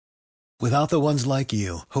Without the ones like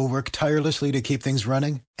you, who work tirelessly to keep things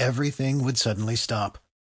running, everything would suddenly stop.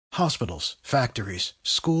 Hospitals, factories,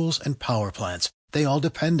 schools, and power plants, they all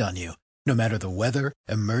depend on you. No matter the weather,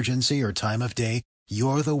 emergency, or time of day,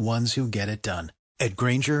 you're the ones who get it done. At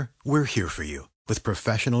Grainger, we're here for you with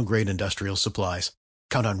professional-grade industrial supplies.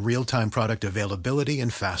 Count on real-time product availability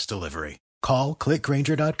and fast delivery. Call, click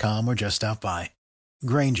Grainger.com, or just stop by.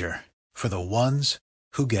 Grainger, for the ones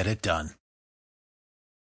who get it done.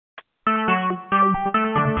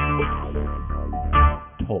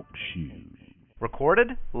 Talk shoes.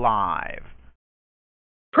 Recorded live.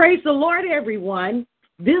 Praise the Lord, everyone.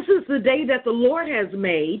 This is the day that the Lord has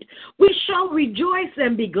made. We shall rejoice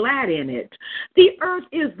and be glad in it. The earth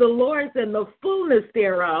is the Lord's and the fullness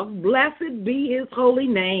thereof. Blessed be his holy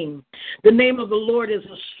name. The name of the Lord is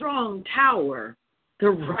a strong tower.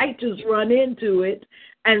 The righteous run into it,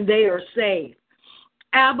 and they are safe.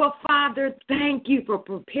 Abba, Father, thank you for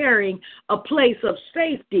preparing a place of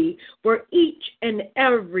safety for each and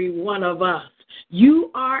every one of us.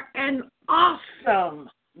 You are an awesome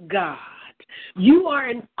God. You are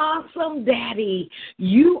an awesome Daddy.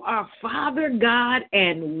 You are Father God,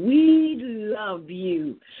 and we love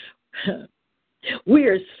you. We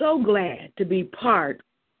are so glad to be part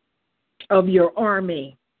of your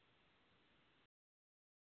army.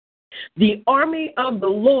 The army of the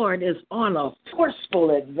Lord is on a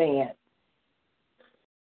forceful advance.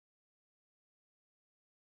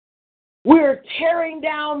 We're tearing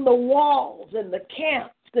down the walls and the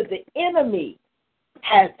camps that the enemy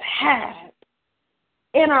has had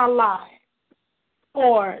in our lives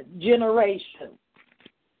for generations.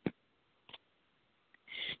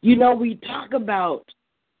 You know, we talk about,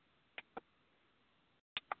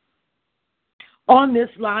 on this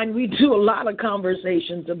line, we do a lot of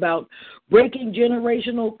conversations about breaking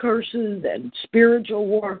generational curses and spiritual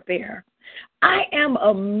warfare. I am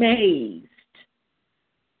amazed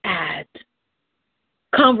at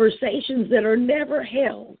conversations that are never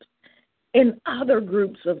held in other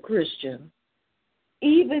groups of Christians,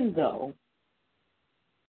 even though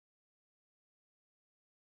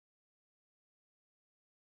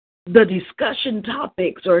the discussion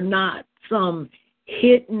topics are not some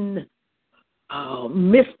hidden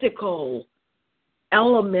mystical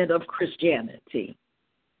element of Christianity.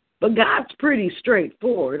 But God's pretty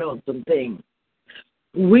straightforward on some things.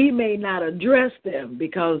 We may not address them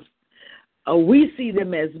because we see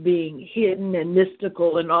them as being hidden and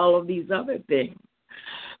mystical and all of these other things.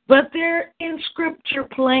 But they're in Scripture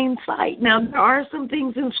plain sight. Now, there are some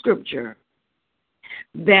things in Scripture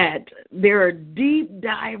that there are deep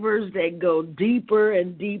divers that go deeper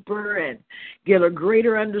and deeper and get a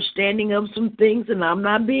greater understanding of some things, and I'm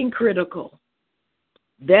not being critical.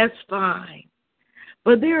 That's fine.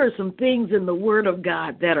 But there are some things in the Word of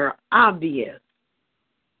God that are obvious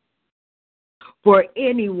for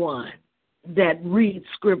anyone that reads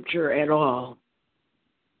Scripture at all.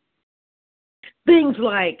 Things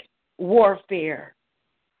like warfare,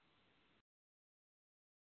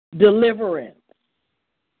 deliverance,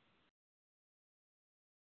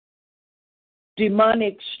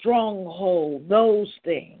 demonic stronghold, those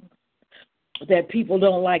things that people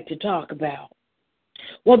don't like to talk about.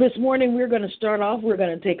 Well, this morning we're going to start off, we're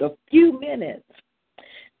going to take a few minutes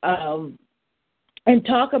and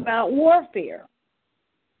talk about warfare.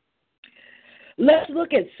 Let's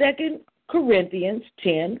look at 2 Corinthians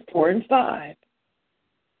 10:4-5.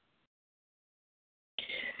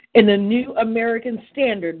 In the New American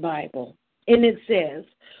Standard Bible, and it says,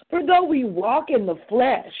 "For though we walk in the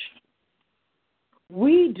flesh,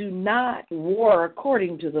 we do not war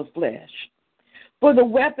according to the flesh. For the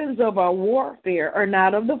weapons of our warfare are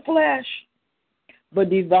not of the flesh, but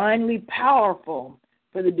divinely powerful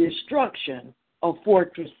for the destruction of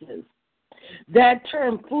fortresses." That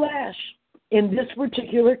term flesh, in this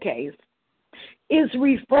particular case, is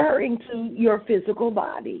referring to your physical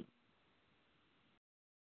body.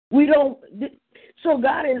 So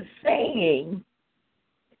God is saying,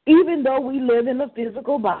 even though we live in a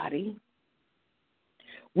physical body,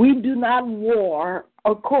 we do not war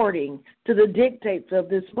according to the dictates of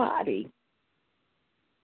this body,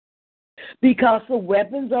 because the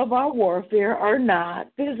weapons of our warfare are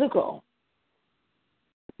not physical,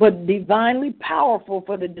 but divinely powerful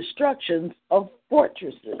for the destructions of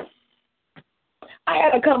fortresses. I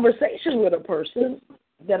had a conversation with a person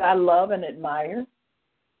that I love and admire.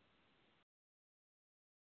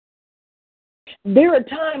 There are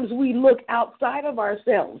times we look outside of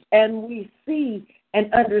ourselves and we see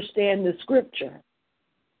and understand the Scripture.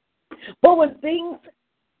 But when things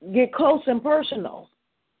get close and personal,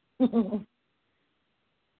 we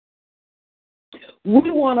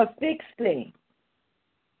want to fix things.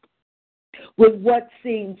 with what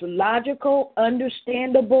seems logical,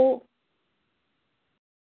 understandable,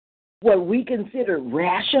 what we consider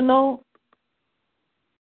rational.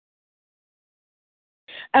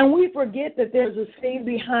 And we forget that there's a scene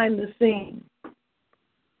behind the scene.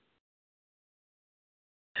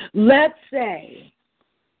 Let's say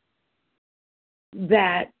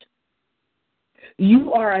that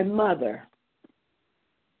you are a mother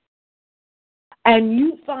and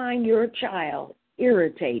you find your child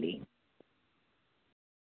irritating.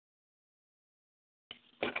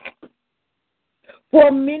 For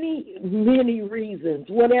many, many reasons,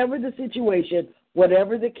 whatever the situation,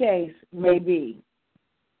 whatever the case may be.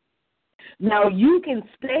 Now, you can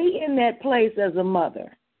stay in that place as a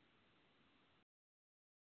mother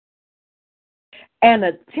and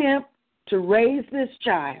attempt to raise this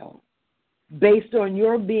child based on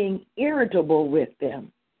your being irritable with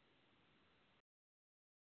them.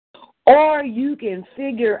 Or you can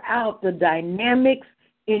figure out the dynamics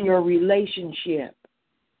in your relationship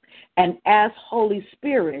and ask Holy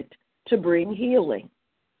Spirit to bring healing.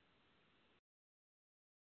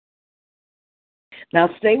 Now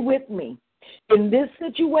stay with me. In this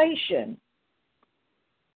situation,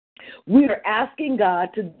 we are asking God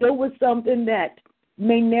to deal with something that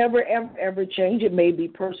may never, ever change. It may be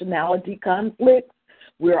personality conflicts.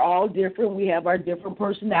 We're all different. We have our different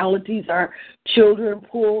personalities. Our children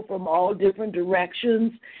pull from all different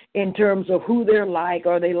directions in terms of who they're like.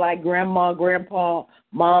 Are they like grandma, grandpa,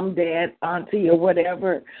 mom, dad, auntie, or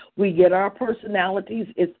whatever? We get our personalities.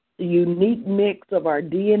 It's a unique mix of our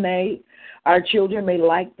DNA. Our children may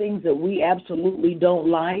like things that we absolutely don't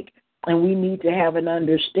like, and we need to have an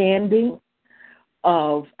understanding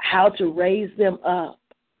of how to raise them up.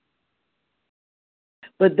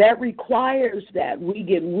 But that requires that we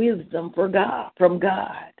get wisdom from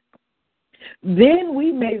God. Then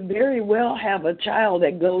we may very well have a child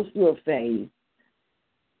that goes through a phase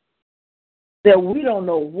that we don't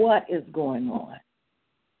know what is going on.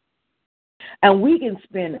 And we can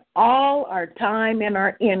spend all our time and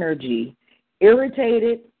our energy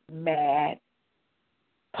irritated, mad,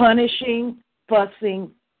 punishing,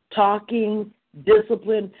 fussing, talking,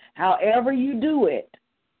 discipline, however you do it,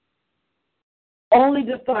 only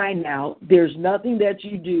to find out there's nothing that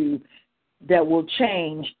you do that will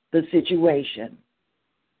change the situation.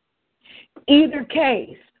 Either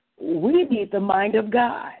case, we need the mind of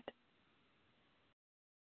God.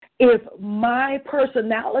 If my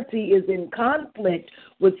personality is in conflict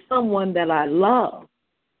with someone that I love,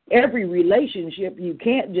 every relationship, you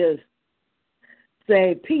can't just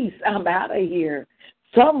say, peace, I'm out of here.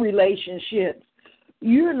 Some relationships,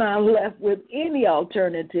 you're not left with any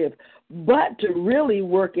alternative but to really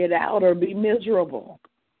work it out or be miserable.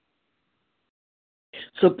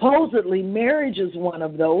 Supposedly, marriage is one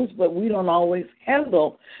of those, but we don't always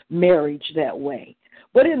handle marriage that way.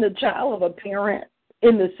 But in the child of a parent,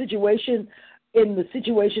 in the situation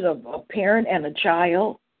of a parent and a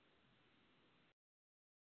child,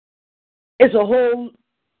 it's a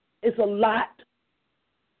lot.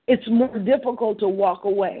 It's more difficult to walk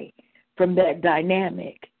away from that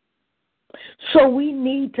dynamic. So we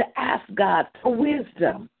need to ask God for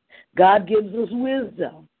wisdom. God gives us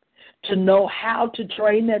wisdom to know how to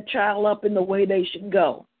train that child up in the way they should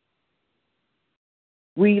go.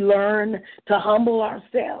 We learn to humble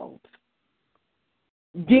ourselves,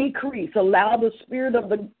 decrease, allow the Spirit of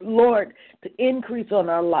the Lord to increase on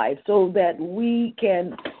our life so that we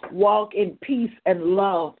can walk in peace and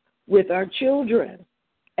love with our children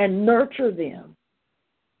and nurture them.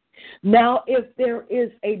 Now, if there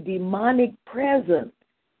is a demonic presence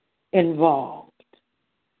involved,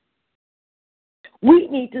 we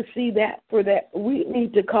need to see that for that. We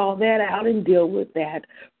need to call that out and deal with that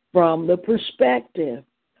from the perspective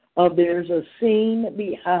of there's a scene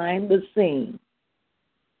behind the scene.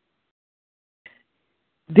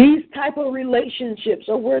 These type of relationships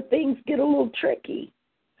are where things get a little tricky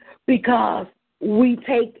because we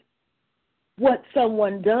take what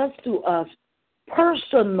someone does to us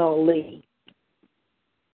personally.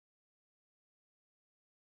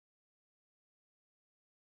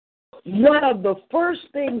 One of the first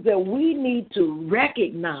things that we need to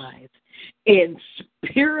recognize in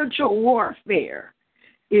spiritual warfare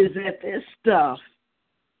is that this stuff,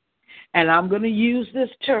 and I'm going to use this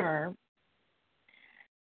term,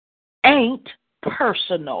 ain't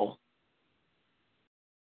personal.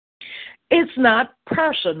 It's not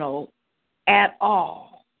personal at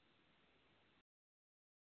all.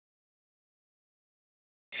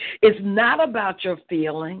 It's not about your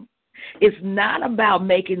feelings. It's not about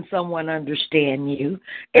making someone understand you.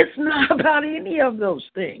 It's not about any of those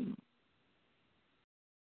things.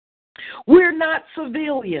 We're not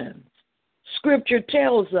civilians. Scripture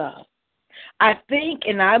tells us. I think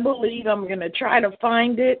and I believe I'm going to try to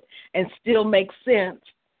find it and still make sense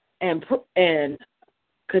and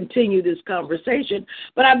continue this conversation.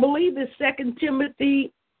 But I believe it's 2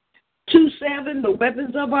 Timothy 2:7, the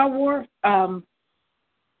weapons of our war. 2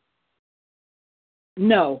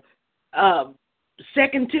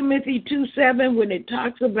 Timothy 2:7, when it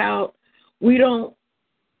talks about we don't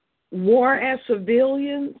war as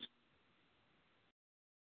civilians.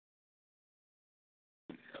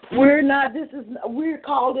 We're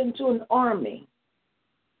called into an army.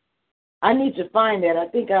 I need to find that. I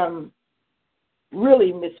think I'm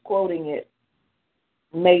really misquoting it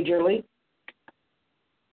majorly.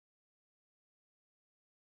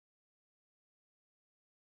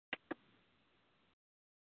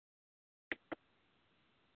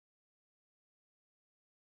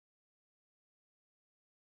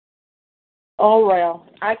 Oh, well,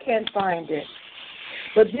 I can't find it.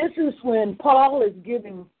 But this is when Paul is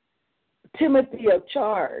giving Timothy a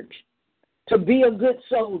charge to be a good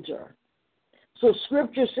soldier. So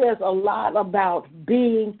Scripture says a lot about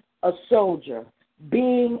being a soldier,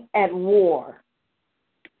 being at war.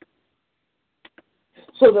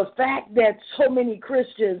 So the fact that so many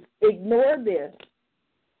Christians ignore this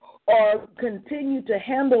or continue to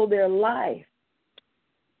handle their life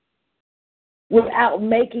without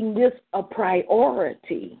making this a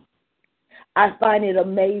priority, I find it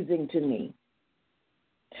amazing to me.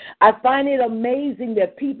 I find it amazing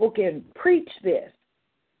that people can preach this,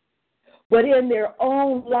 but in their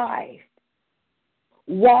own life,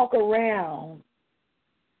 walk around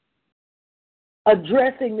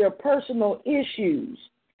addressing their personal issues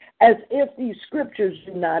as if these scriptures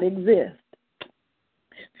do not exist.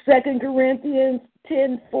 2 Corinthians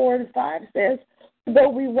 10:4-5 says, though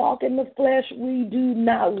we walk in the flesh, we do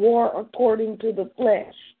not war according to the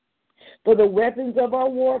flesh. For the weapons of our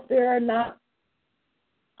warfare are not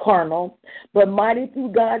carnal, but mighty through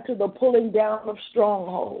God to the pulling down of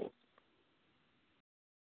strongholds.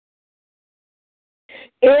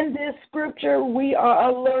 In this scripture, we are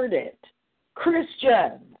alerted,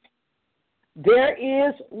 Christians, there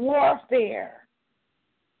is warfare,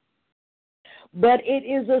 but it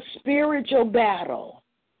is a spiritual battle.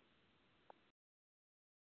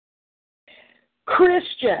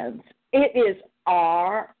 Christians, it is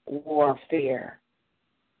our warfare.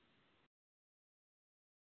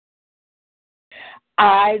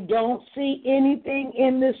 I don't see anything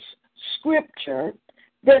in this scripture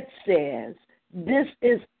that says this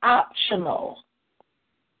is optional.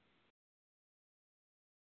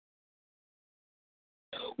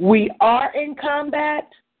 We are in combat.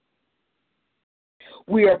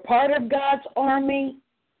 We are part of God's army,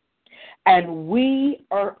 and we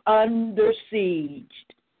are under siege.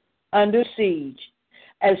 Under siege.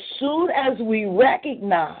 As soon as we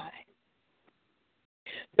recognize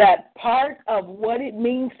that part of what it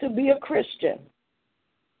means to be a Christian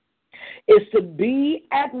is to be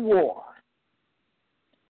at war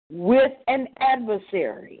with an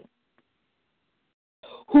adversary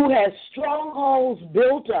who has strongholds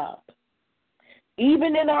built up,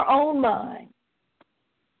 even in our own mind,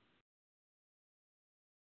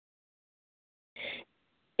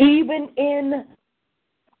 even in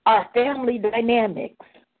our family dynamics,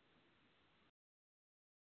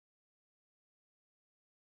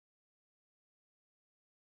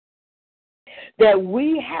 that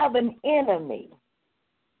we have an enemy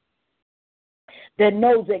that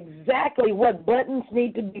knows exactly what buttons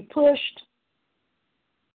need to be pushed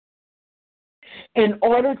in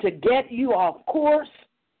order to get you off course,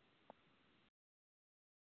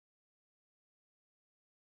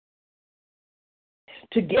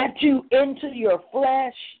 to get you into your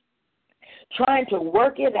flesh, trying to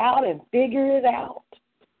work it out and figure it out.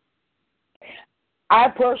 I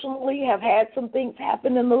personally have had some things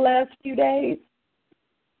happen in the last few days.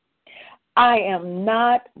 I am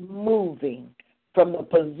not moving from the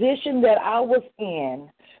position that I was in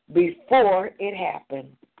before it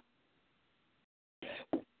happened.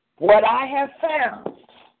 What I have found,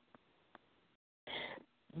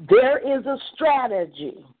 there is a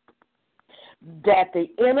strategy that the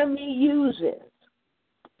enemy uses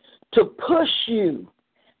to push you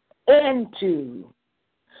into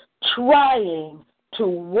trying to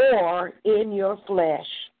war in your flesh.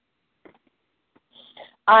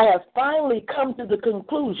 I have finally come to the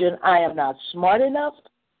conclusion I am not smart enough.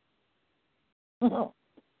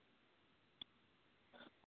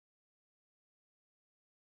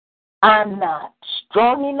 I'm not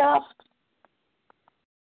strong enough.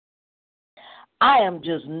 I am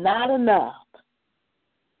just not enough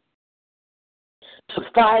to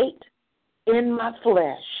fight in my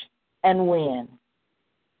flesh and win.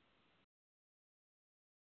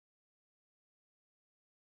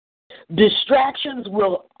 Distractions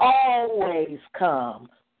will always come.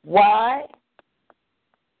 Why?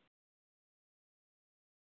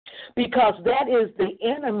 Because that is the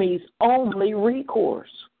enemy's only recourse.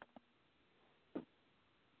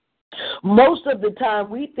 Most of the time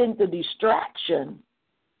we think the distraction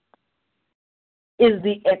is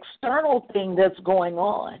the external thing that's going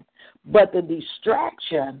on, but the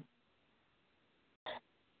distraction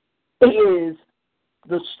is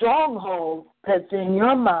the stronghold that's in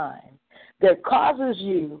your mind that causes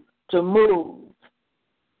you to move,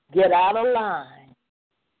 get out of line,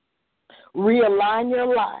 realign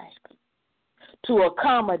your life to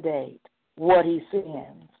accommodate what he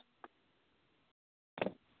sends.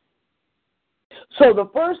 So the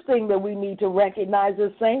first thing that we need to recognize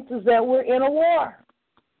as saints is that we're in a war.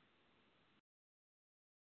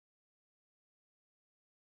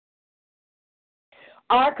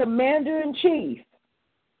 Our commander-in-chief,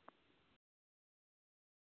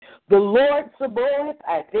 the Lord Sabaoth,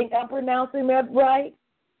 I think I'm pronouncing that right.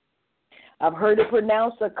 I've heard it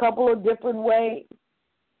pronounced a couple of different ways.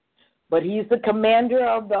 But he's the commander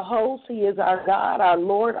of the host. He is our God, our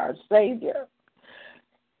Lord, our Savior.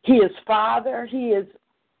 He is Father. He is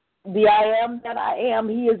the I am that I am.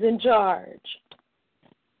 He is in charge.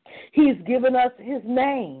 He's given us his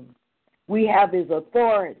name. We have his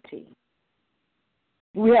authority.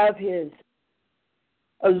 We have his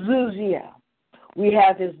Azuzia. We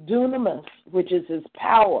have his dunamis, which is his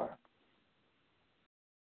power.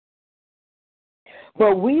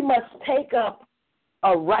 But we must take up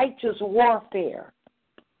a righteous warfare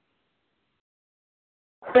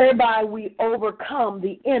whereby we overcome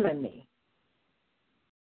the enemy.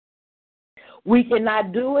 We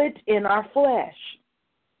cannot do it in our flesh.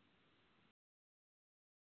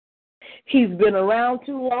 He's been around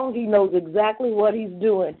too long. He knows exactly what he's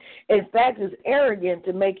doing. In fact, it's arrogant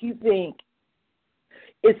to make you think.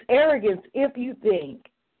 It's arrogance if you think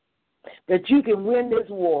that you can win this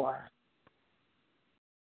war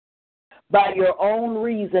by your own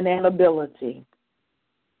reason and ability.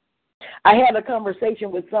 I had a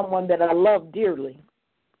conversation with someone that I love dearly.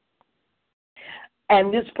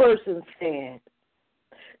 And this person said,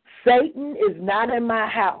 Satan is not in my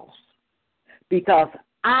house because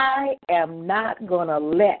I am not going to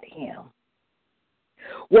let him.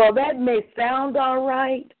 Well, that may sound all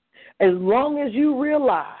right as long as you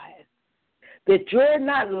realize that you're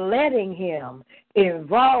not letting him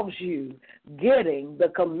involves you getting the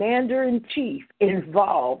commander-in-chief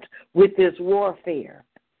involved with this warfare.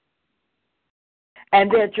 And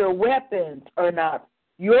that your weapons are not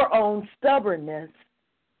your own stubbornness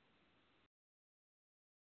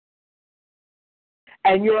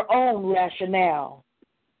and your own rationale.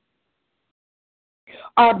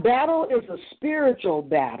 Our battle is a spiritual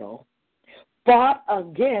battle fought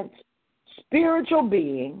against spiritual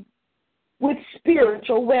beings with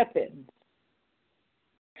spiritual weapons.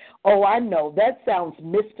 Oh, I know that sounds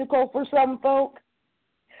mystical for some folk,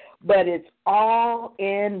 but it's all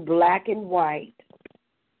in black and white.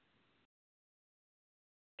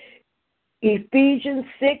 Ephesians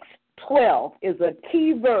 6:12 is a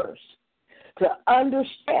key verse to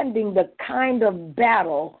understanding the kind of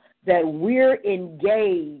battle that we're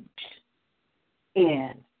engaged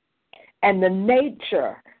in and the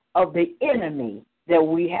nature of the enemy that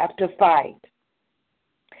we have to fight.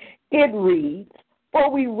 It reads, for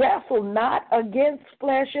we wrestle not against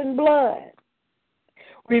flesh and blood.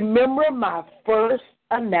 Remember my first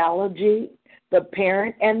analogy, the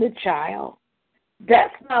parent and the child?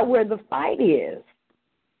 That's not where the fight is.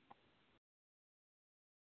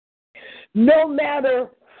 No matter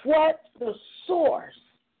what the source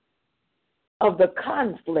of the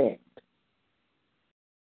conflict,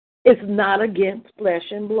 it's not against flesh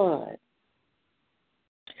and blood.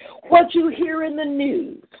 What you hear in the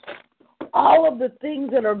news, all of the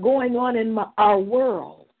things that are going on in our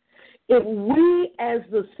world, if we as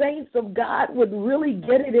the saints of God would really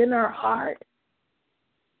get it in our heart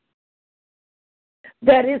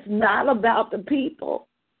that it's not about the people.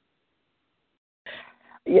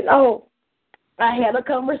 You know, I had a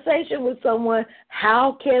conversation with someone,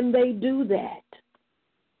 how can they do that?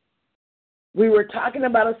 We were talking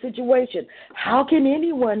about a situation. How can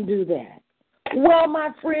anyone do that? Well, my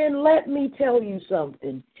friend, let me tell you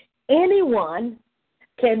something. Anyone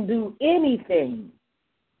can do anything.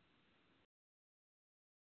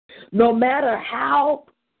 No matter how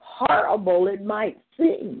horrible it might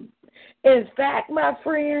seem. In fact, my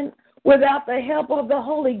friend, without the help of the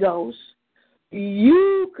Holy Ghost,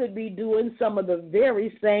 you could be doing some of the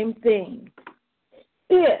very same things.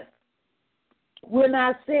 If, when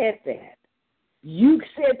I said that, you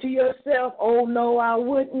said to yourself, oh, no, I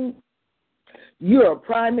wouldn't, you're a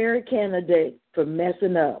primary candidate for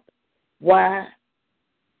messing up. Why?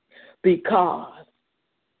 Because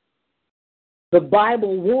the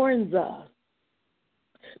Bible warns us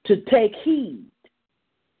to take heed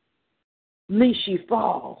lest ye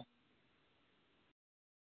fall.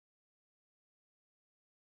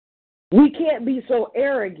 We can't be so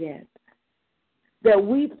arrogant that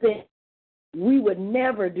we think we would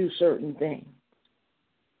never do certain things.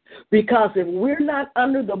 Because if we're not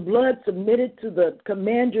under the blood, submitted to the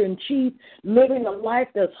commander-in-chief, living a life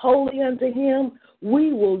that's holy unto him,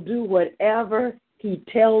 we will do whatever he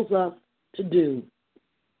tells us to do.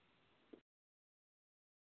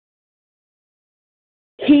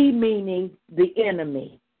 He meaning the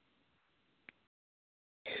enemy.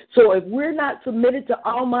 So if we're not submitted to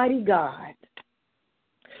Almighty God,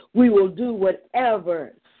 we will do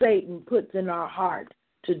whatever Satan puts in our heart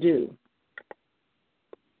to do.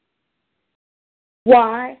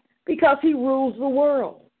 Why? Because he rules the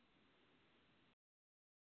world.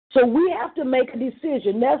 So we have to make a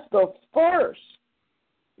decision. That's the first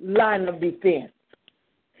line of defense,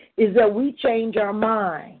 is that we change our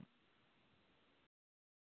mind.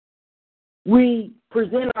 We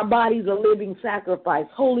present our bodies a living sacrifice,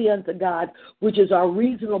 holy unto God, which is our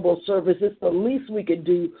reasonable service. It's the least we could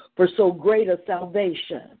do for so great a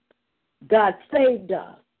salvation. God saved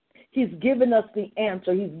us. He's given us the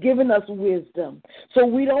answer. He's given us wisdom. So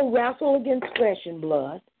we don't wrestle against flesh and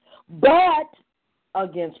blood, but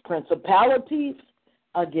against principalities,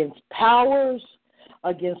 against powers,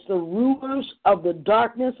 against the rulers of the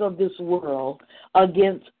darkness of this world,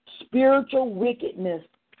 against spiritual wickedness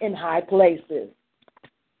in high places.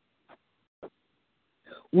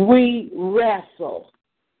 We wrestle.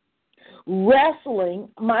 Wrestling,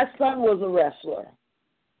 my son was a wrestler.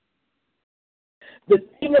 The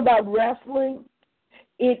thing about wrestling,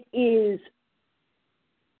 it is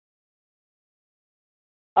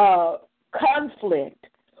a conflict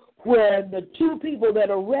where the two people that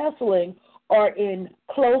are wrestling are in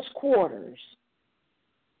close quarters.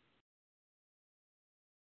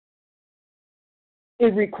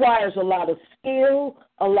 It requires a lot of skill,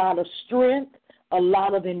 a lot of strength, a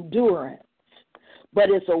lot of endurance. But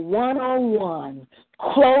it's a one-on-one,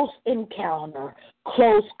 close encounter,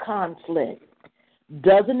 close conflict.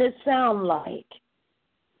 Doesn't it sound like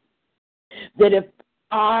that if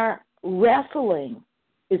our wrestling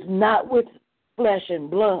is not with flesh and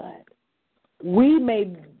blood, we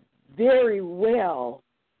may very well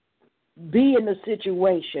be in a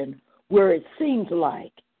situation where it seems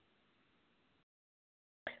like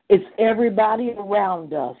it's everybody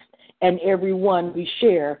around us and everyone we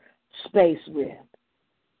share space with.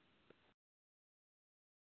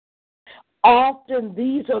 Often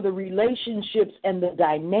these are the relationships and the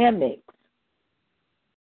dynamics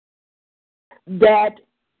that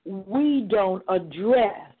we don't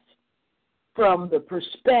address from the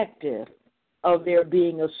perspective of there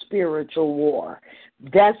being a spiritual war.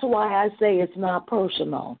 That's why I say it's not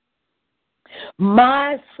personal.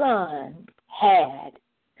 My son had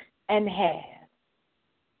and has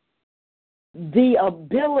the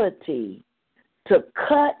ability to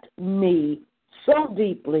cut me so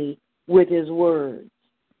deeply with his words.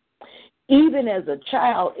 Even as a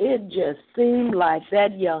child, it just seemed like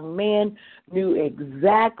that young man knew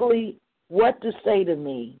exactly what to say to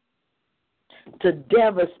me to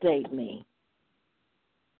devastate me.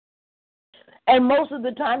 And most of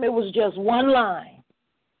the time it was just one line.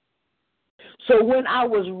 So when I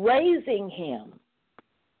was raising him,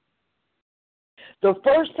 the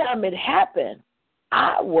first time it happened,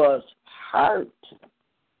 I was hurt.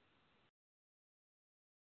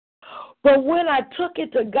 But when I took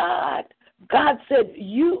it to God, God said,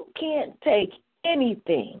 you can't take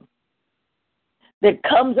anything that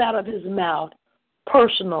comes out of his mouth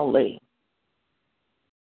personally.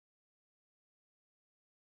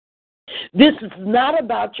 This is not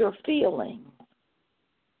about your feelings.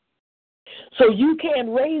 So you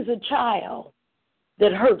can't raise a child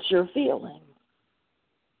that hurts your feelings.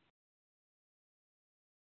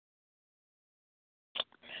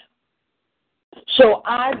 So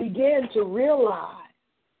I began to realize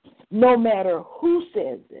no matter who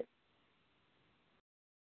says it,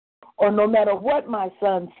 or no matter what my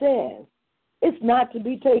son says, it's not to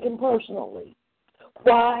be taken personally.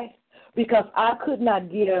 Why? Because I could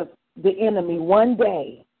not give the enemy one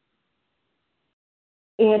day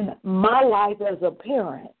in my life as a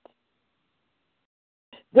parent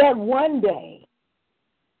that one day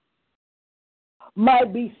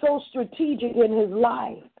might be so strategic in his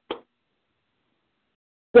life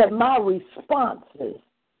that my responses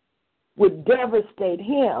would devastate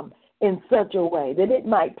him in such a way that it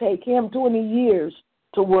might take him 20 years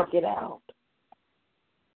to work it out.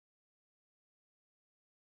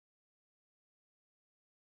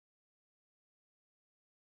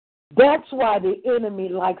 That's why the enemy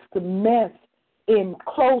likes to mess in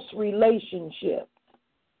close relationships,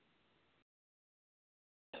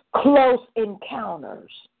 close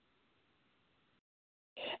encounters.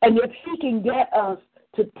 And if he can get us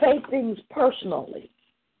to take things personally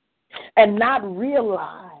and not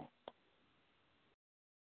realize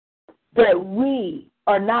that we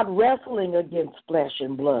are not wrestling against flesh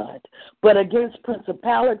and blood, but against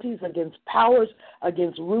principalities, against powers,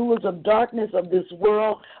 against rulers of darkness of this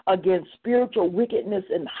world, against spiritual wickedness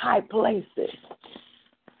in high places.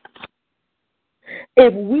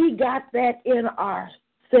 If we got that in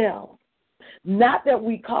ourselves, not that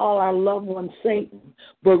we call our loved one Satan,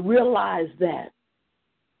 but realize that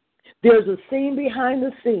there's a scene behind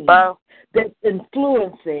the scene that's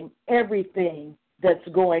influencing everything that's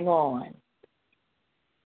going on.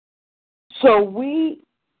 So we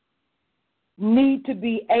need to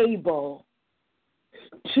be able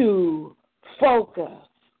to focus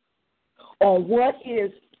on what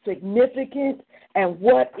is significant and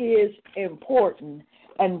what is important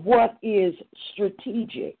and what is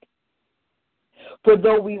strategic. For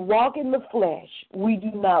though we walk in the flesh, we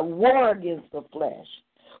do not war against the flesh.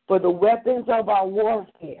 For the weapons of our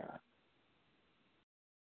warfare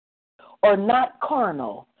are not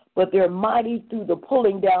carnal, but they're mighty through the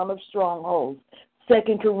pulling down of strongholds.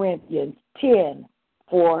 2 Corinthians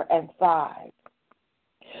 10:4-5.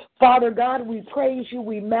 Father God, we praise you,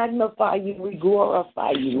 we magnify you, we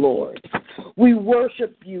glorify you, Lord. We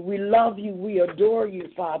worship you, we love you, we adore you,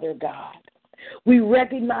 Father God. We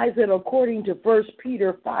recognize that according to 1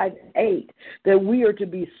 Peter 5:8, that we are to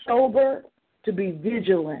be sober, to be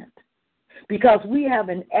vigilant, because we have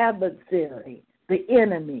an adversary, the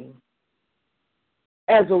enemy,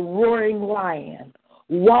 as a roaring lion,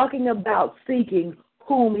 walking about seeking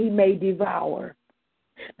whom he may devour,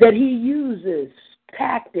 that he uses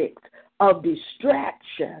tactics of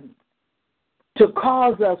distraction to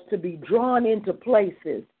cause us to be drawn into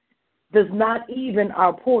places that's not even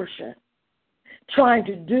our portion, trying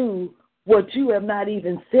to do what you have not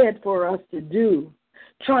even said for us to do,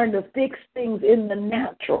 trying to fix things in the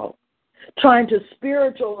natural, trying to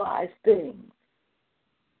spiritualize things,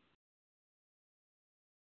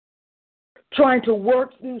 trying to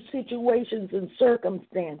work through situations and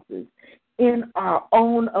circumstances in our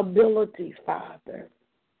own abilities, Father.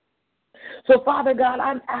 So, Father God,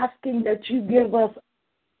 I'm asking that you give us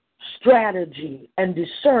strategy and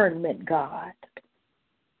discernment, God,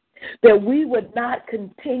 that we would not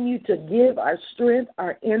continue to give our strength,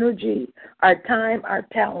 our energy, our time, our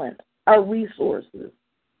talent, our resources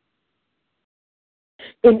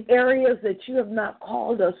in areas that you have not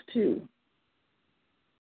called us to.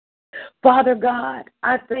 Father God,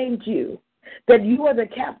 I thank you that you are the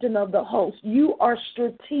captain of the host. You are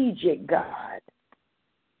strategic, God.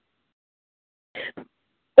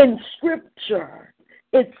 In Scripture,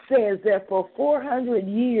 it says that for 400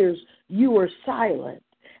 years you were silent,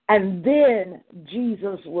 and then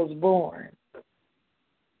Jesus was born.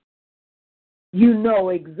 You know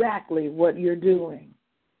exactly what you're doing.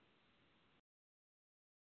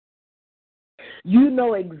 You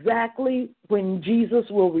know exactly when Jesus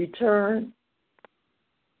will return.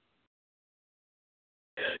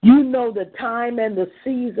 You know the time and the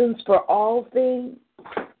seasons for all things.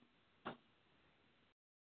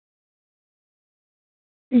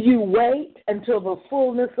 You wait until the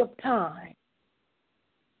fullness of time.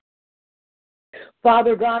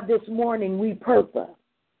 Father God, this morning we purpose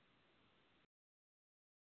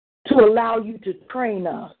to allow you to train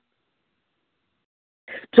us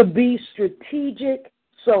to be strategic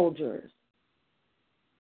soldiers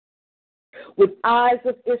with eyes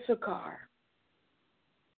of Issachar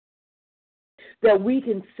that we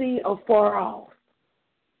can see afar off.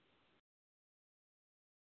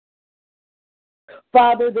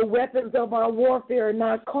 Father, the weapons of our warfare are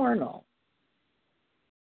not carnal.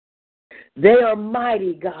 They are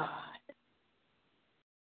mighty, God.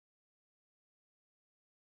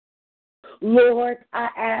 Lord, I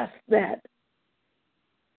ask that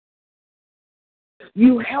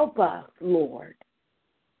you help us, Lord,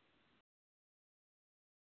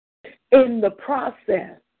 in the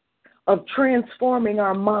process of transforming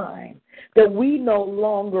our mind, that we no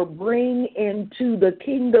longer bring into the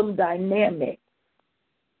kingdom dynamic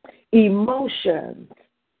emotions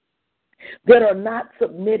that are not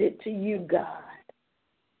submitted to you, God.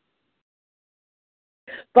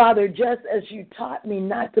 Father, just as you taught me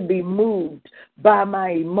not to be moved by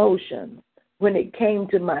my emotions when it came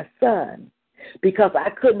to my son, because I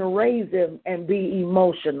couldn't raise him and be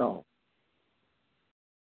emotional.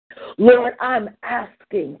 Lord, I'm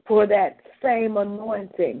asking for that same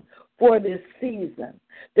anointing for this season,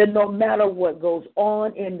 that no matter what goes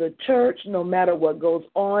on in the church, no matter what goes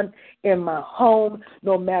on in my home,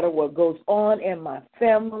 no matter what goes on in my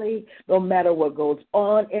family, no matter what goes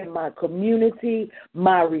on in my community,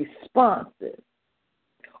 my responses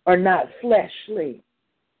are not fleshly,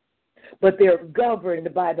 but they're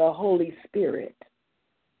governed by the Holy Spirit.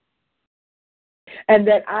 And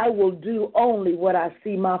that I will do only what I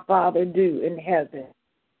see my Father do in heaven.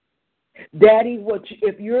 Daddy,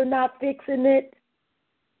 if you're not fixing it,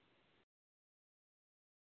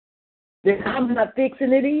 then I'm not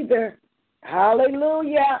fixing it either.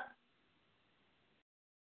 Hallelujah.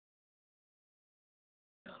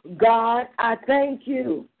 God, I thank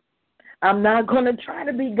you. I'm not going to try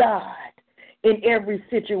to be God in every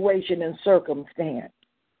situation and circumstance.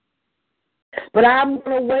 But I'm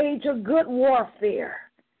going to wage a good warfare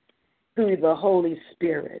through the Holy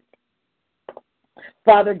Spirit.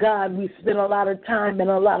 Father God, we spend a lot of time and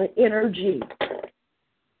a lot of energy.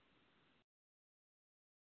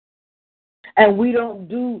 And we don't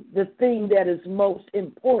do the thing that is most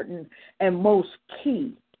important and most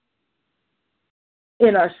key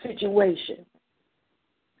in our situation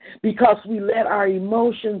because we let our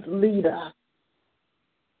emotions lead us.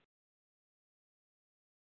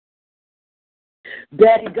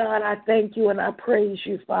 Daddy God, I thank you and I praise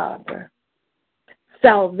you, Father.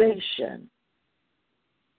 Salvation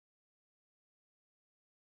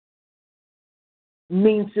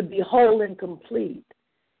means to be whole and complete,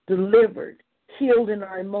 delivered, healed in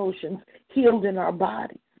our emotions, healed in our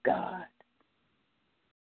bodies, God.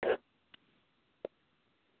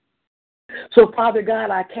 So, Father God,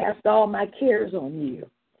 I cast all my cares on you,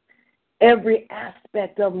 every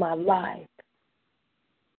aspect of my life.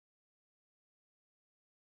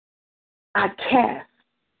 I cast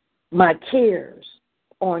my cares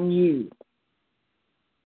on you.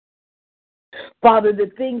 Father,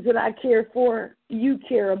 the things that I care for, you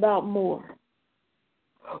care about more.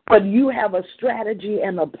 But you have a strategy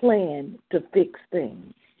and a plan to fix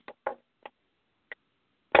things.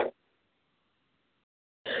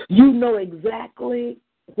 You know exactly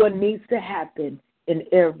what needs to happen in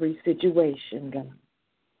every situation, God.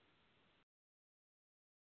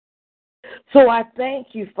 So I thank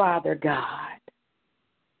you, Father God.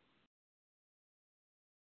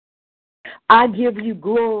 I give you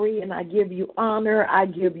glory and I give you honor. I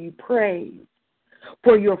give you praise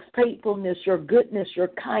for your faithfulness, your goodness, your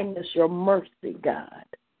kindness, your mercy, God.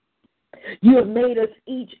 You have made us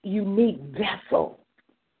each unique vessel.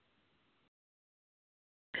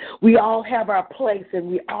 We all have our place and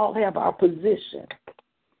we all have our position.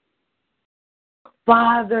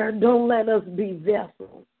 Father, don't let us be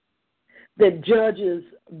vessels that judges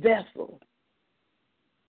vessels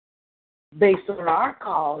based on our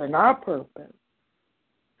call and our purpose.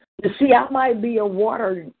 You see, I might be a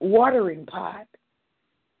watering pot.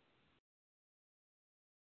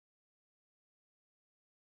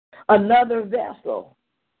 Another vessel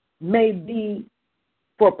may be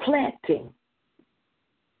for planting.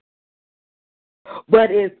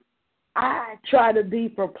 But if I try to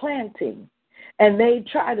be for planting and they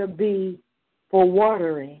try to be for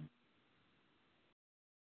watering,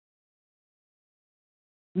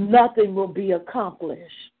 nothing will be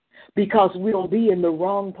accomplished because we'll be in the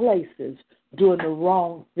wrong places doing the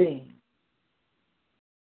wrong thing.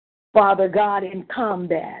 Father God, in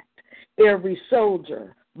combat, every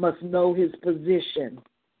soldier must know his position.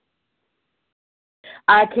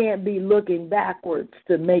 I can't be looking backwards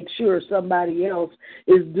to make sure somebody else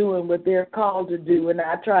is doing what they're called to do, and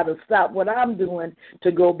I try to stop what I'm doing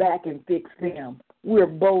to go back and fix them. We're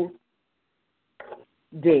both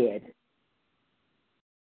dead.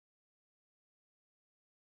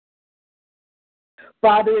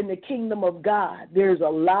 Father, in the kingdom of God, there's a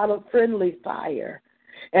lot of friendly fire,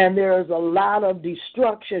 and there's a lot of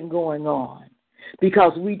destruction going on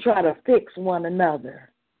because we try to fix one another.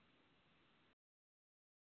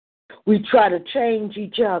 We try to change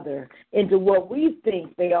each other into what we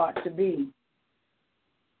think they ought to be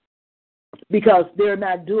because they're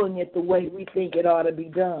not doing it the way we think it ought to be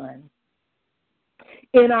done.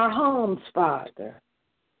 In our homes, Father,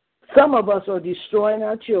 some of us are destroying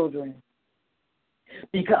our children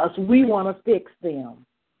because we want to fix them.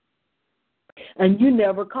 And you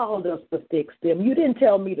never called us to fix them. You didn't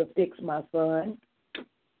tell me to fix my son.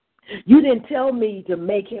 You didn't tell me to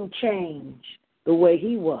make him change the way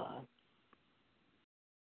he was.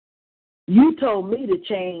 You told me to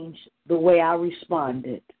change the way I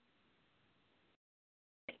responded.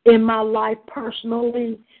 In my life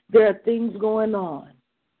personally, there are things going on.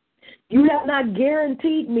 You have not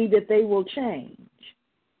guaranteed me that they will change.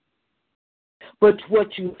 But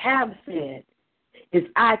what you have said is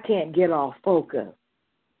I can't get off focus.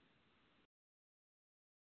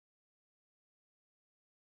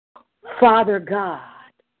 Father God,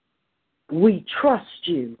 we trust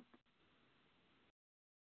you.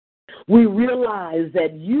 We realize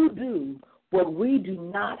that you do what we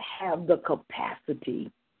do not have the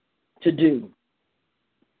capacity to do.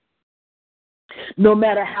 No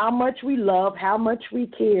matter how much we love, how much we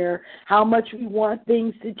care, how much we want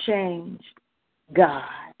things to change, God,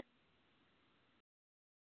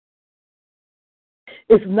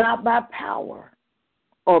 it's not by power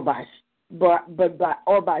or by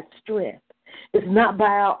strength. It's not by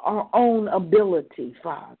our own ability,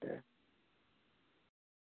 Father.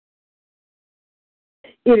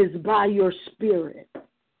 It is by your Spirit.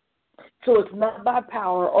 So it's not by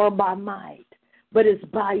power or by might, but it's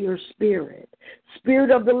by your Spirit.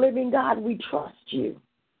 Spirit of the living God, we trust you.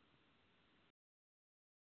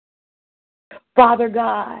 Father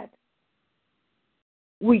God,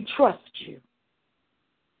 we trust you.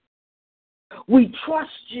 We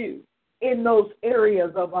trust you in those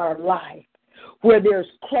areas of our life where there's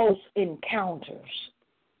close encounters.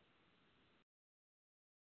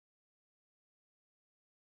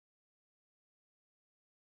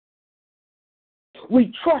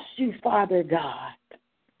 We trust you, Father God,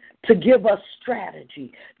 to give us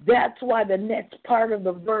strategy. That's why the next part of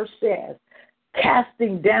the verse says,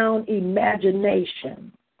 casting down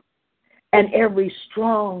imagination and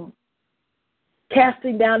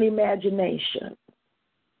casting down imagination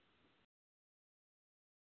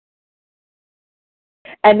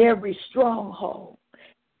and every stronghold,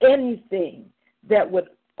 anything that would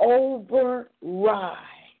override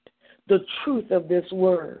the truth of this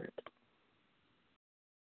word.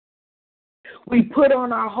 We put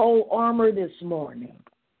on our whole armor this morning.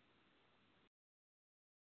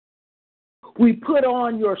 We put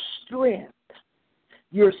on your strength,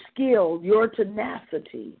 your skill, your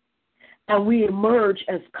tenacity, and we emerge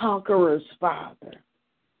as conquerors, Father.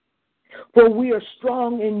 For we are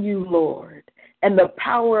strong in you, Lord, and the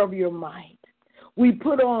power of your might. We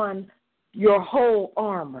put on your whole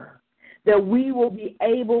armor that we will be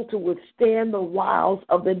able to withstand the wiles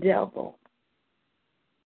of the devil.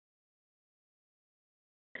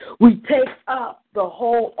 We take up the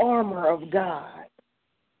whole armor of God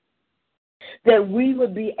that we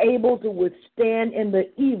would be able to withstand in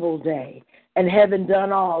the evil day and having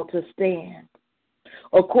done all to stand.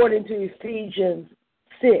 According to Ephesians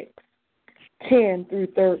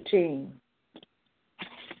 6:10-13.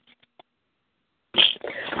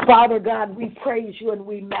 Father God, we praise you and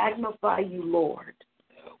we magnify you, Lord.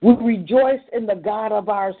 We rejoice in the God of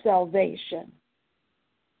our salvation.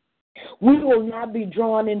 We will not be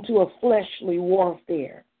drawn into a fleshly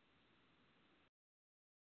warfare.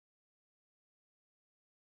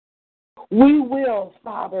 We will,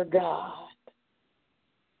 Father God,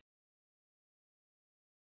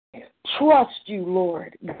 trust you,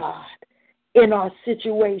 Lord God, in our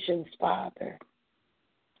situations, Father.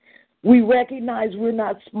 We recognize we're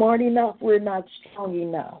not smart enough, we're not strong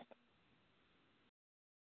enough.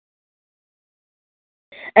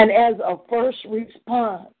 And as a first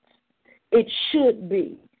response, it should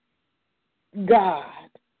be, God,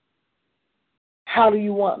 how do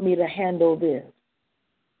you want me to handle this?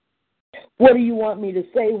 What do you want me to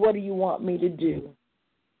say? What do you want me to do?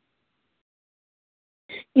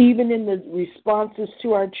 Even in the responses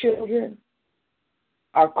to our children,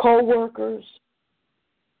 our co-workers,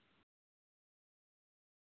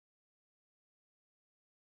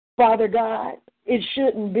 Father God, it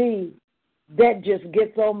shouldn't be, that just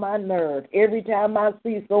gets on my nerve. Every time I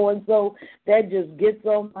see so-and-so, that just gets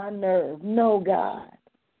on my nerve. No, God.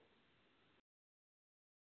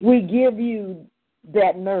 We give you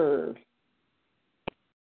that nerve.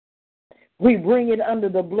 We bring it under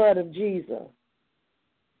the blood of Jesus.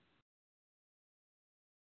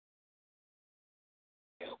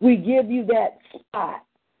 We give you that spot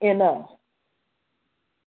in us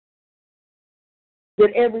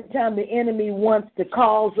that every time the enemy wants to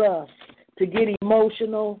cause us to get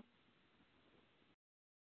emotional,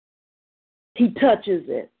 he touches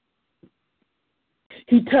it.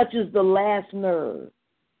 He touches the last nerve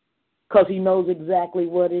because he knows exactly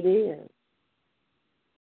what it is.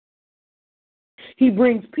 He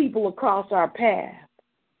brings people across our path,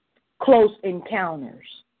 close encounters,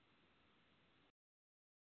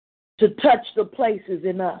 to touch the places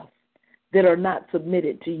in us that are not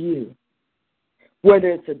submitted to you, whether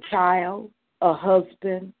it's a child, a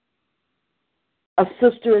husband, a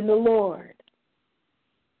sister in the Lord,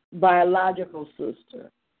 biological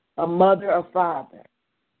sister, a mother, a father,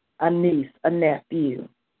 a niece, a nephew.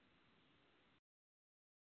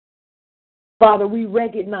 Father, we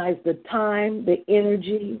recognize the time, the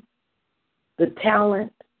energy, the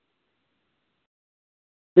talent,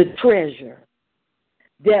 the treasure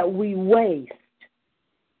that we waste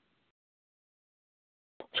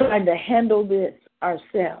trying to handle this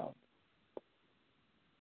ourselves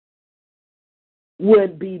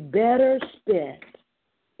would be better spent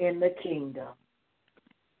in the kingdom.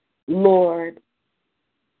 Lord,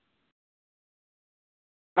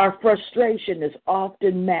 our frustration is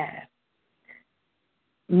often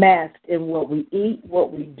masked in what we eat,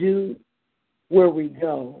 what we do, where we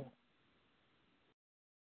go.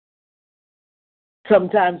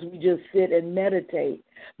 Sometimes we just sit and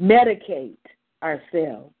medicate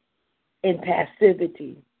ourselves in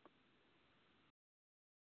passivity.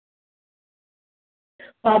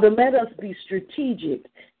 Father, let us be strategic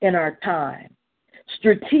in our time,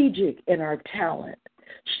 strategic in our talent,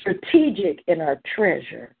 strategic in our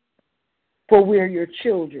treasure, for we're your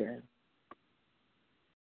children.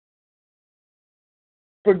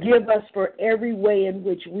 Forgive us for every way in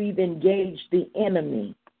which we've engaged the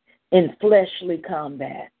enemy in fleshly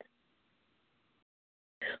combat.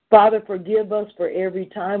 Father, forgive us for every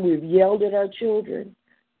time we've yelled at our children,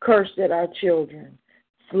 cursed at our children,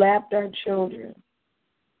 slapped our children.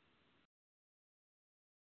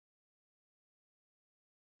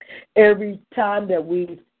 Every time that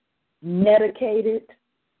we've medicated,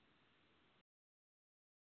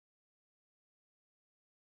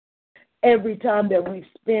 every time that we've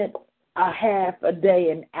spent a half a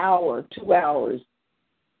day, an hour, 2 hours,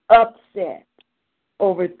 upset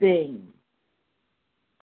over things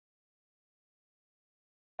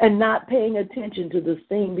and not paying attention to the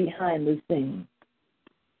scene behind the scene.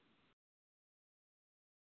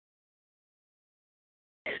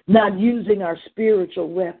 Not using our spiritual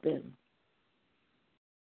weapons.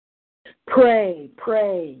 Pray.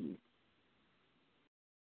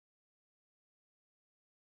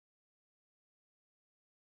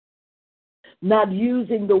 Not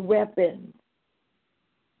using the weapons,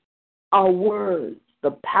 our words,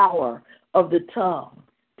 the power of the tongue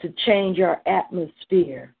to change our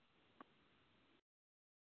atmosphere.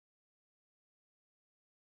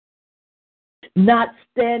 Not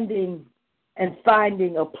standing and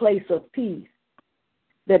finding a place of peace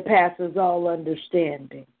that passes all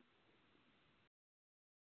understanding.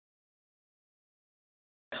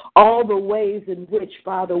 All the ways in which,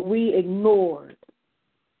 Father, we ignored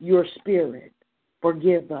your spirit,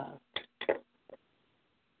 forgive us.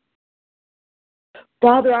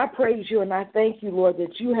 Father, I praise you and I thank you, Lord,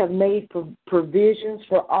 that you have made provisions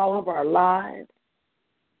for all of our lives.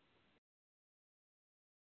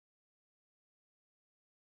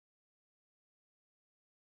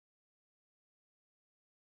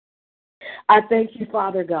 I thank you,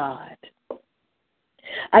 Father God.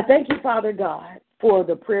 I thank you, Father God, for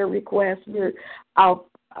the prayer request. There's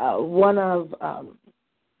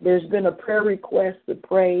been a prayer request to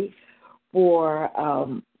pray for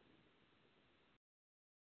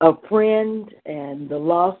a friend and the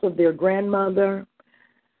loss of their grandmother.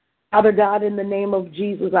 Father God, in the name of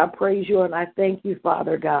Jesus, I praise you and I thank you,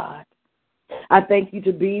 Father God. I thank you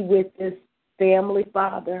to be with this family,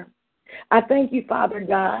 Father. I thank you, Father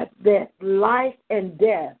God, that life and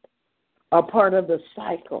death are part of the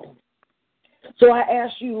cycle. So I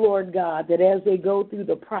ask you, Lord God, that as they go through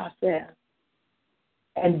the process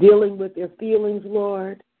and dealing with their feelings,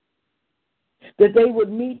 Lord, that they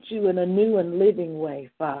would meet you in a new and living way,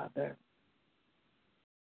 Father.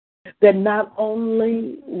 That not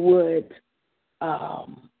only would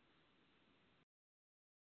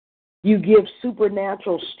you give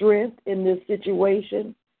supernatural strength in this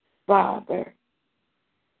situation, Father,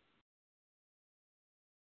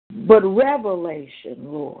 but revelation,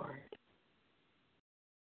 Lord.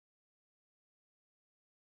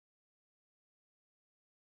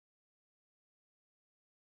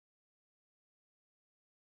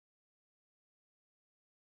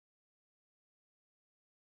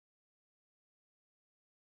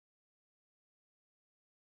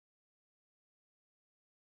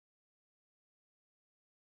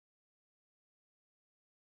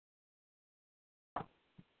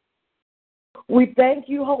 We thank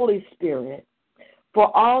you, Holy Spirit,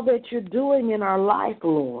 for all that you're doing in our life,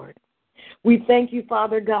 Lord. We thank you,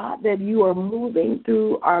 Father God, that you are moving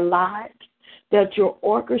through our lives, that you're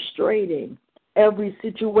orchestrating every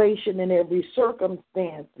situation and every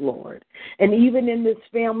circumstance, Lord. And even in this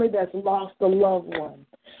family that's lost a loved one,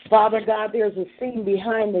 Father God, there's a scene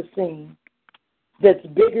behind the scene that's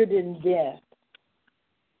bigger than death.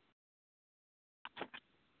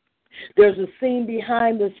 There's a scene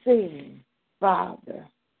behind the scene, Father.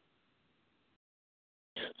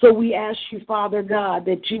 So we ask you, Father God,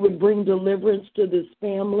 that you would bring deliverance to this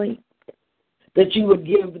family, that you would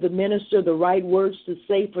give the minister the right words to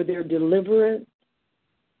say for their deliverance,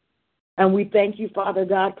 And we thank you, Father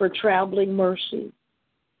God, for traveling mercy.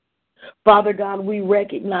 Father God, we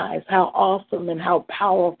recognize how awesome and how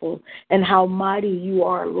powerful and how mighty you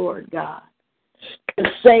are, Lord God, to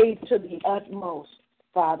save to the utmost,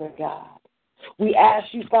 Father God. We ask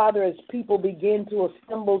you, Father, as people begin to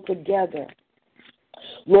assemble together.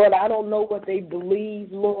 Lord, I don't know what they believe,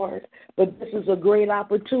 Lord, but this is a great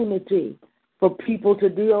opportunity for people to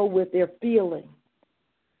deal with their feelings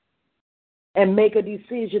and make a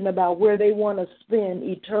decision about where they want to spend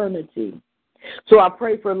eternity. So I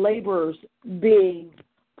pray for laborers being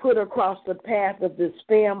put across the path of this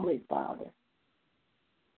family, Father.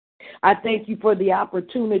 I thank you for the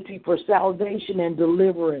opportunity for salvation and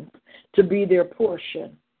deliverance to be their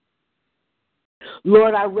portion.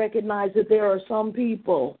 Lord, I recognize that there are some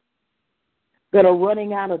people that are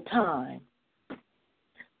running out of time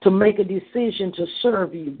to make a decision to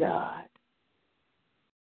serve you, God.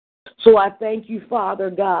 So I thank you, Father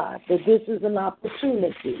God, that this is an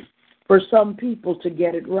opportunity for some people to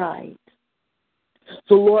get it right.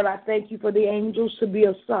 So, Lord, I thank you for the angels to be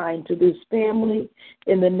assigned to this family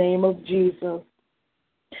in the name of Jesus.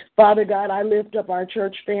 Father God, I lift up our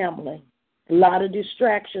church family. A lot of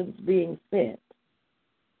distractions being sent.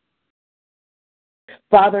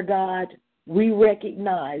 Father God, we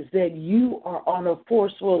recognize that you are on a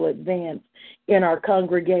forceful advance in our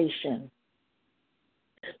congregation.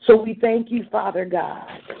 So we thank you, Father God,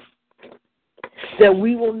 that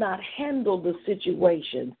we will not handle the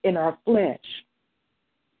situation in our flesh.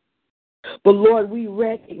 But Lord, we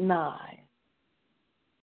recognize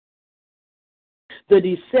the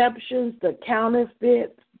deceptions, the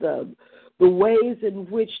counterfeits, the ways in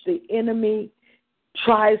which the enemy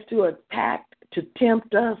tries to attack, to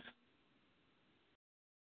tempt us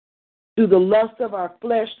through the lust of our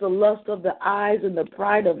flesh, the lust of the eyes, and the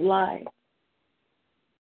pride of life.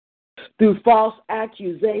 Through false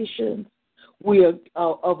accusations, we are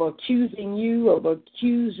of accusing you, of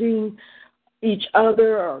accusing each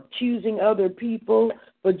other, or accusing other people,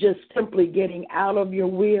 but just simply getting out of your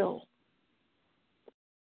will.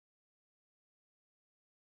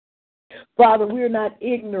 Father, we're not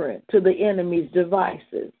ignorant to the enemy's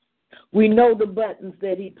devices. We know the buttons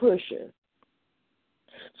that he pushes.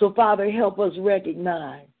 So, Father, help us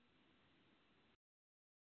recognize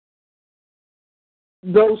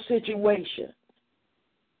those situations.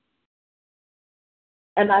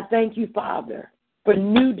 And I thank you, Father, for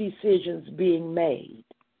new decisions being made,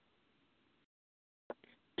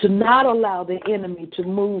 to not allow the enemy to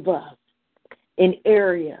move us in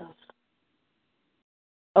areas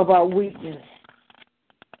of our weakness.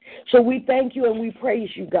 So we thank you and we praise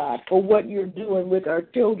you, God, for what you're doing with our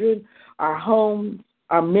children, our homes,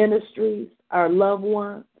 our ministries, our loved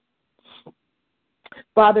ones.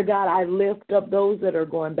 Father God, I lift up those that are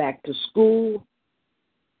going back to school.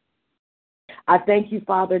 I thank you,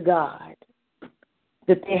 Father God,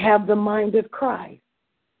 that they have the mind of Christ.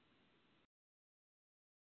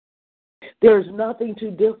 There's nothing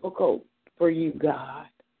too difficult for you, God.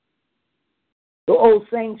 The old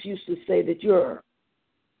saints used to say that you're a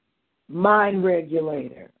mind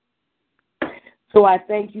regulator. So I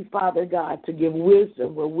thank you, Father God, to give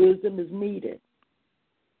wisdom where wisdom is needed.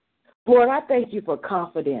 Lord, I thank you for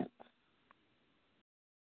confidence.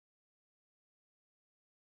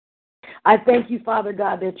 I thank you, Father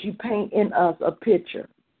God, that you paint in us a picture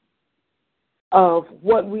of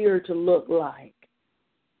what we are to look like.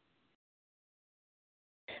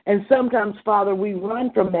 And sometimes, Father, we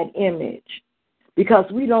run from that image because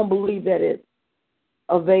we don't believe that it's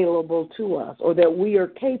available to us or that we are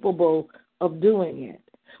capable of doing it.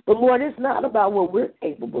 But, Lord, it's not about what we're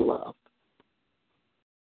capable of.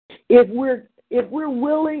 If we're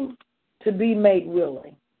willing to be made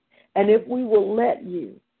willing, and if we will let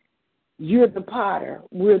you, you're the potter,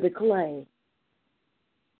 we're the clay.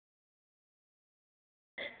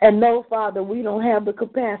 And no, Father, we don't have the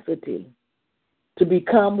capacity to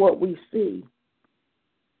become what we see.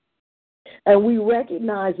 And we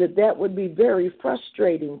recognize that that would be very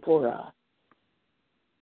frustrating for us.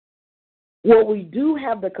 What we do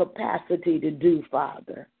have the capacity to do,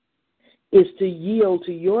 Father, is to yield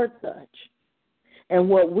to your touch. And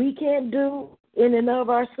what we can't do in and of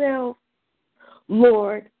ourselves,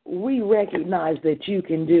 Lord, we recognize that you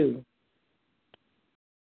can do.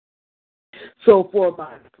 So for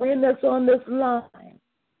my friend that's on this line,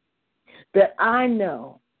 that I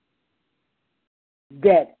know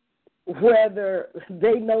that whether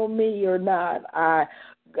they know me or not,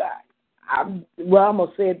 I'm going to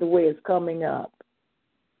say it the way it's coming up.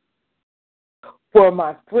 For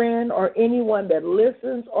my friend or anyone that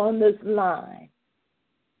listens on this line,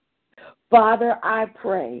 Father, I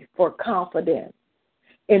pray for confidence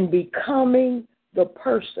in becoming the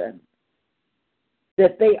person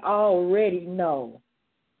that they already know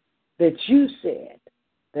that you said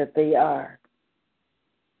that they are.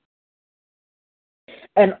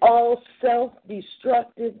 And all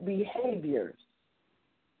self-destructive behaviors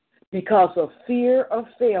because of fear of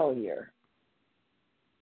failure,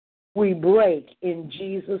 we break in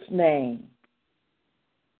Jesus' name.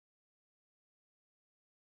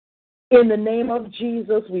 In the name of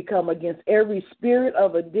Jesus, we come against every spirit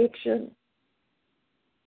of addiction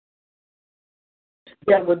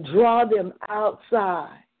that would draw them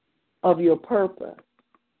outside of your purpose.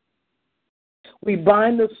 We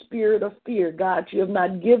bind the spirit of fear. God, you have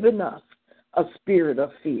not given us a spirit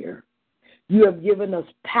of fear. You have given us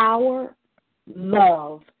power,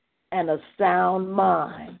 love, and a sound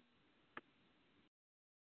mind.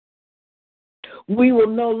 We will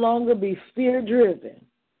no longer be fear-driven,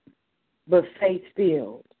 but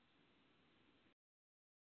faith-filled.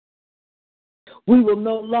 We will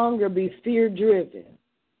no longer be fear-driven,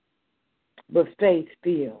 but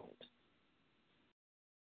faith-filled.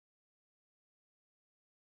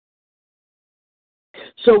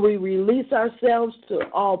 So we release ourselves to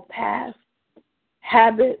all past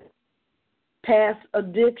habits, past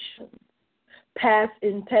addictions, past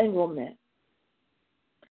entanglement.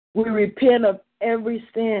 We repent of every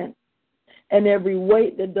sin and every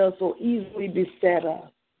weight that does so easily beset us.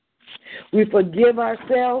 We forgive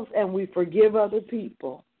ourselves and we forgive other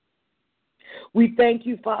people. We thank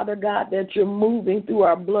you, Father God, that you're moving through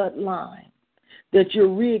our bloodline, that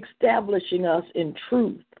you're reestablishing us in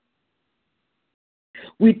truth.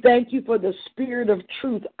 We thank you for the spirit of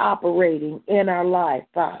truth operating in our life,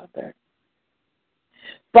 Father.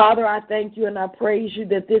 Father, I thank you and I praise you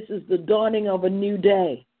that this is the dawning of a new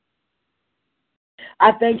day.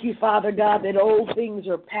 I thank you, Father God, that old things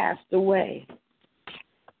are passed away.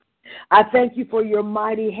 I thank you for your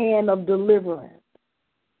mighty hand of deliverance.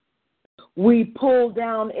 We pull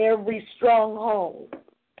down every stronghold.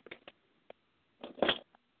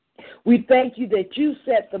 We thank you that you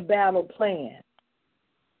set the battle plan.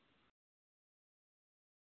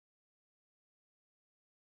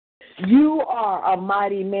 You are a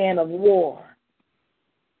mighty man of war.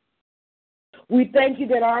 We thank you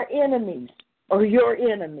that our enemies are your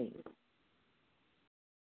enemies.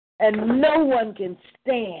 And no one can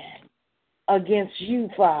stand against you,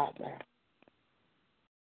 Father.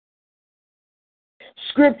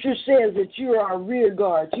 Scripture says that you are our rear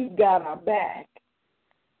guard. You've got our back.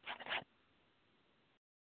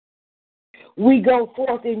 We go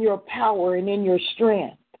forth in your power and in your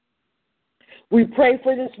strength. We pray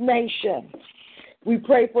for this nation. We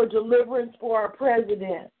pray for deliverance for our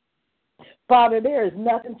president. Father, there is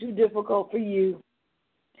nothing too difficult for you.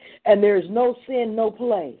 And there is no sin, no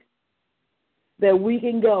place that we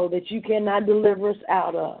can go that you cannot deliver us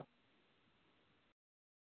out of.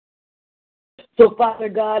 So, Father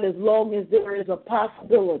God, as long as there is a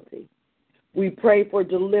possibility, we pray for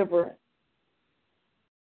deliverance.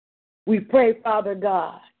 We pray, Father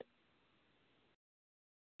God,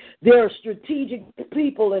 there are strategic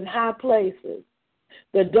people in high places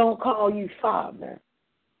that don't call you Father.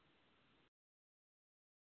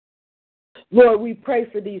 Lord, we pray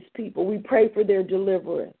for these people. We pray for their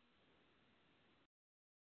deliverance.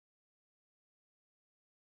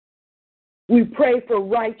 We pray for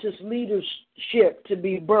righteous leadership to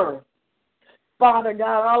be birthed. Father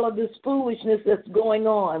God, all of this foolishness that's going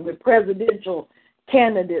on with presidential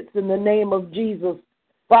candidates in the name of Jesus,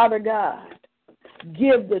 Father God,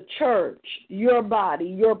 give the church, your body,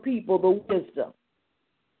 your people, the wisdom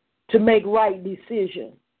to make right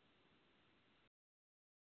decisions.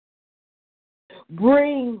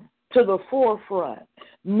 Bring to the forefront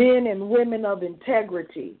men and women of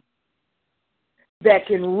integrity that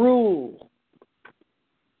can rule,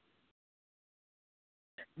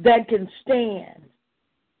 that can stand,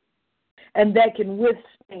 and that can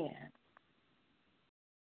withstand.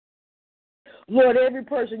 Lord, every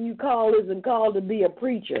person you call isn't called to be a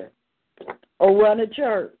preacher or run a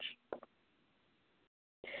church.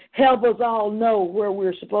 Help us all know where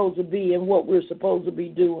we're supposed to be and what we're supposed to be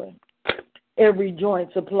doing. Every joint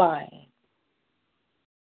supplying.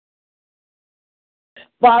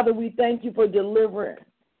 Father, we thank you for deliverance.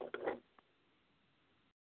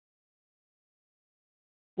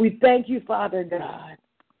 We thank you, Father God.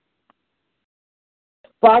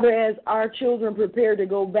 Father, as our children prepare to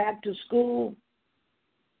go back to school,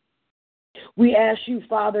 we ask you,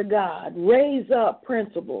 Father God, raise up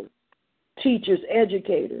principals, teachers,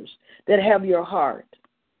 educators that have your heart.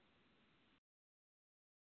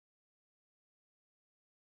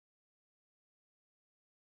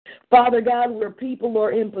 Father God, where people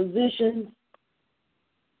are in positions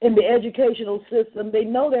in the educational system. They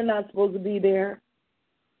know they're not supposed to be there.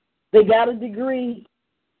 They got a degree.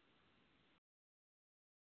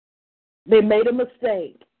 They made a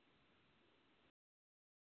mistake.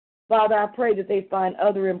 Father, I pray that they find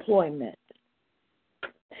other employment.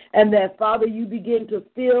 And that, Father, you begin to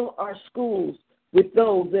fill our schools with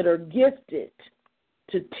those that are gifted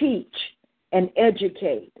to teach and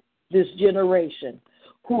educate this generation,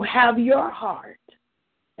 who have your heart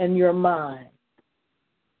and your mind.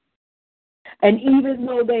 And even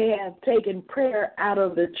though they have taken prayer out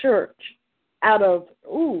of the church,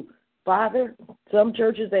 Father, some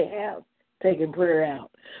churches they have taken prayer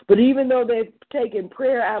out. But even though they've taken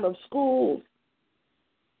prayer out of schools,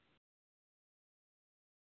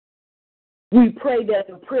 we pray that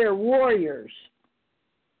the prayer warriors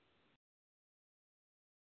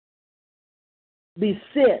be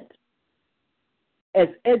sent as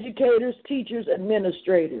educators, teachers,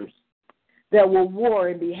 administrators that will war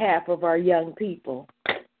in behalf of our young people.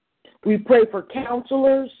 We pray for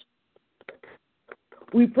counselors.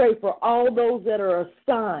 We pray for all those that are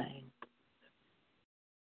assigned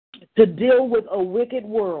to deal with a wicked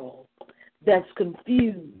world that's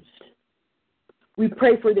confused. We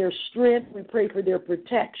pray for their strength. We pray for their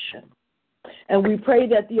protection. And we pray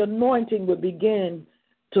that the anointing would begin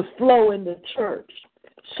to flow in the church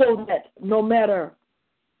so that no matter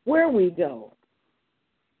where we go,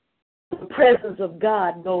 the presence of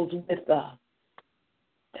God goes with us.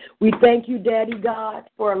 We thank you, Daddy God,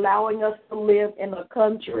 for allowing us to live in a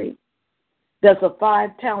country that's a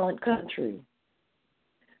 5-talent country,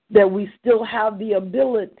 that we still have the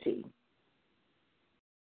ability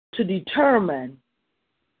to determine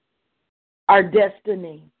our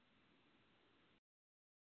destiny.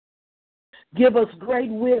 Give us great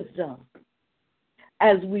wisdom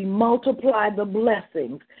as we multiply the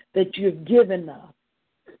blessings that you've given us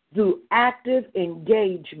through active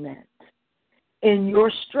engagement in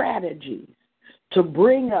your strategies to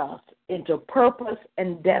bring us into purpose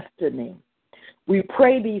and destiny. We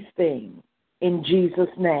pray these things in Jesus'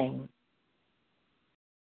 name.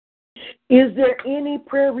 Is there any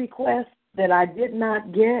prayer request that I did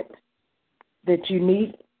not get that you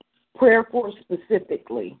need prayer for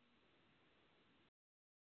specifically?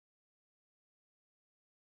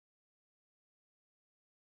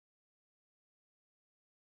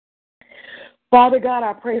 Father God,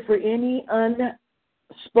 I pray for any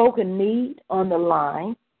unspoken need on the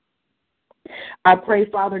line. I pray,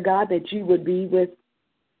 Father God, that you would be with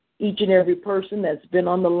each and every person that's been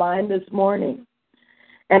on the line this morning.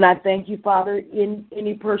 And I thank you, Father, in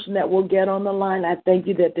any person that will get on the line, I thank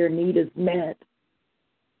you that their need is met.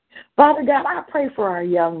 Father God, I pray for our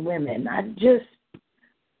young women. I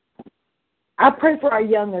pray for our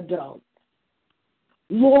young adults.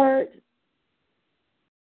 Lord,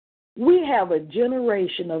 we have a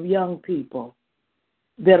generation of young people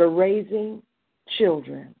that are raising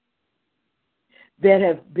children that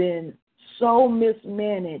have been so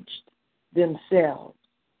mismanaged themselves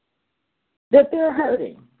that they're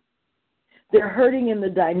hurting. They're hurting in the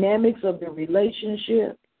dynamics of their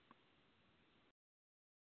relationship.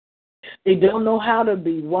 They don't know how to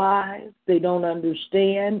be wise. They don't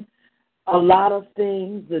understand a lot of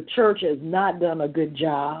things. The church has not done a good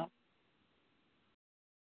job.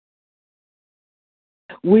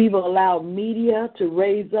 We've allowed media to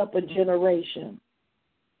raise up a generation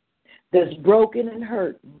that's broken and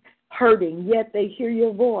hurting, yet they hear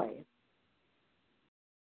your voice.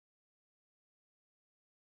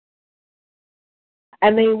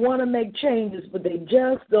 And they want to make changes, but they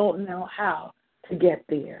just don't know how to get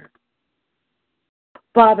there.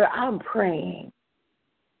 Father, I'm praying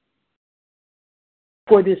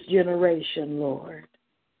for this generation, Lord.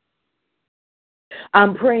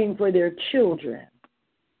 I'm praying for their children.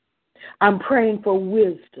 I'm praying for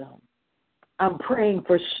wisdom. I'm praying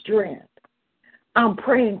for strength. I'm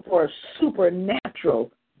praying for a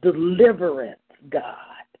supernatural deliverance, God.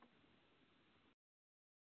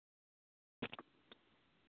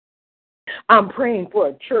 I'm praying for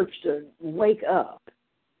a church to wake up.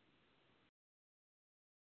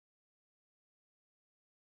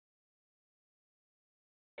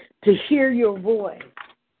 To hear your voice,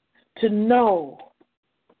 to know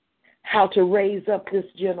how to raise up this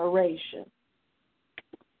generation.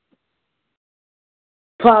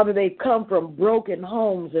 Father, they come from broken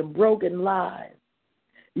homes and broken lives,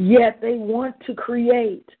 yet they want to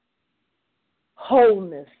create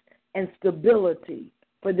wholeness and stability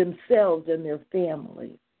for themselves and their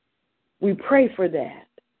families. We pray for that.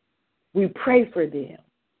 We pray for them.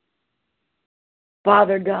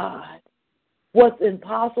 Father God, what's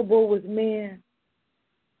impossible with men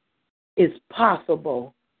is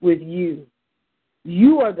possible with you.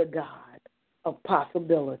 You are the God of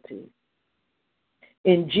possibility.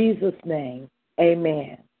 In Jesus' name,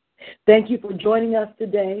 amen. Thank you for joining us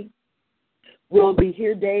today. We'll be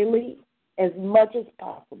here daily as much as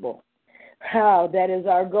possible. That is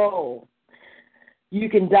our goal. You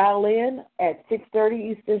can dial in at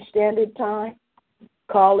 6:30 Eastern Standard Time.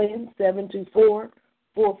 Call in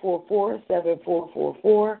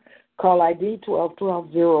 724-444-7444. Call ID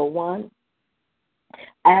 121201.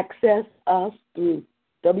 Access us through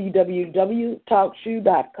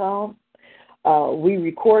www.talkshoe.com. We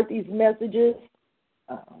record these messages.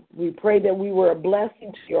 We pray that we were a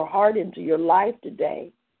blessing to your heart and to your life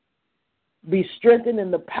today. Be strengthened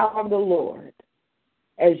in the power of the Lord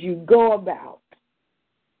as you go about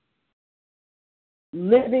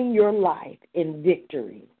living your life in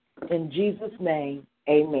victory. In Jesus' name,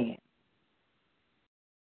 amen.